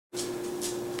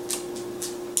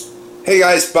Hey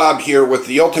guys, Bob here with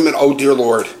the ultimate oh dear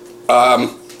lord.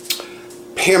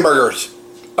 Hamburgers.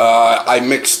 I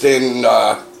mixed in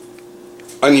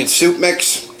onion soup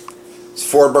mix. It's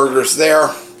 4 burgers there.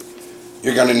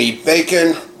 You're going to need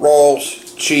bacon,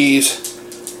 rolls, cheese,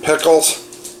 pickles.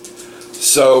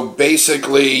 So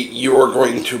basically you are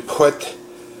going to put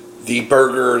the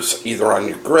burgers either on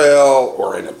your grill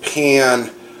or in a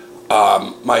pan.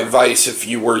 My advice, if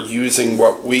you were using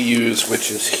what we use,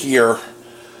 which is here,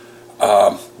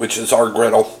 which is our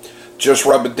griddle, just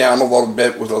rub it down a little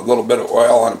bit with a little bit of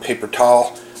oil on a paper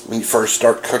towel when you first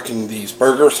start cooking these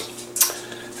burgers,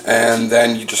 and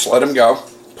then you just let them go.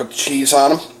 Put the cheese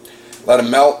on them, let them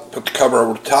melt, put the cover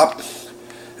over the top,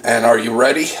 and are you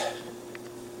ready?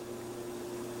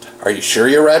 Are you sure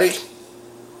you're ready?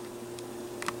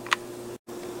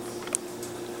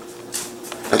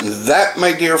 And that,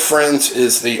 my dear friends,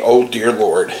 is the oh dear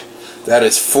lord. That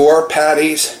is 4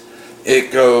 patties.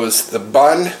 It goes the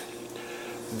bun,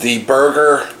 the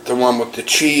burger, the one with the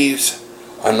cheese,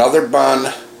 another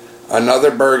bun, another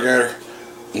burger,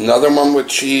 another one with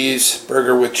cheese,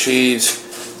 burger with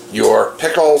cheese, your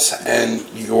pickles, and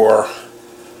your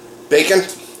bacon.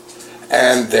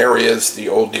 And there is the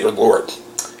oh dear lord.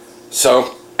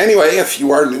 So anyway, if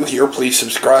you are new here, please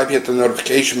subscribe, hit the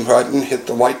notification button, hit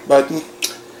the like button,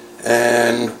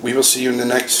 and we will see you in the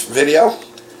next video.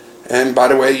 And by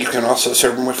the way, you can also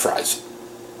serve them with fries.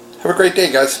 Have a great day,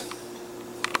 guys.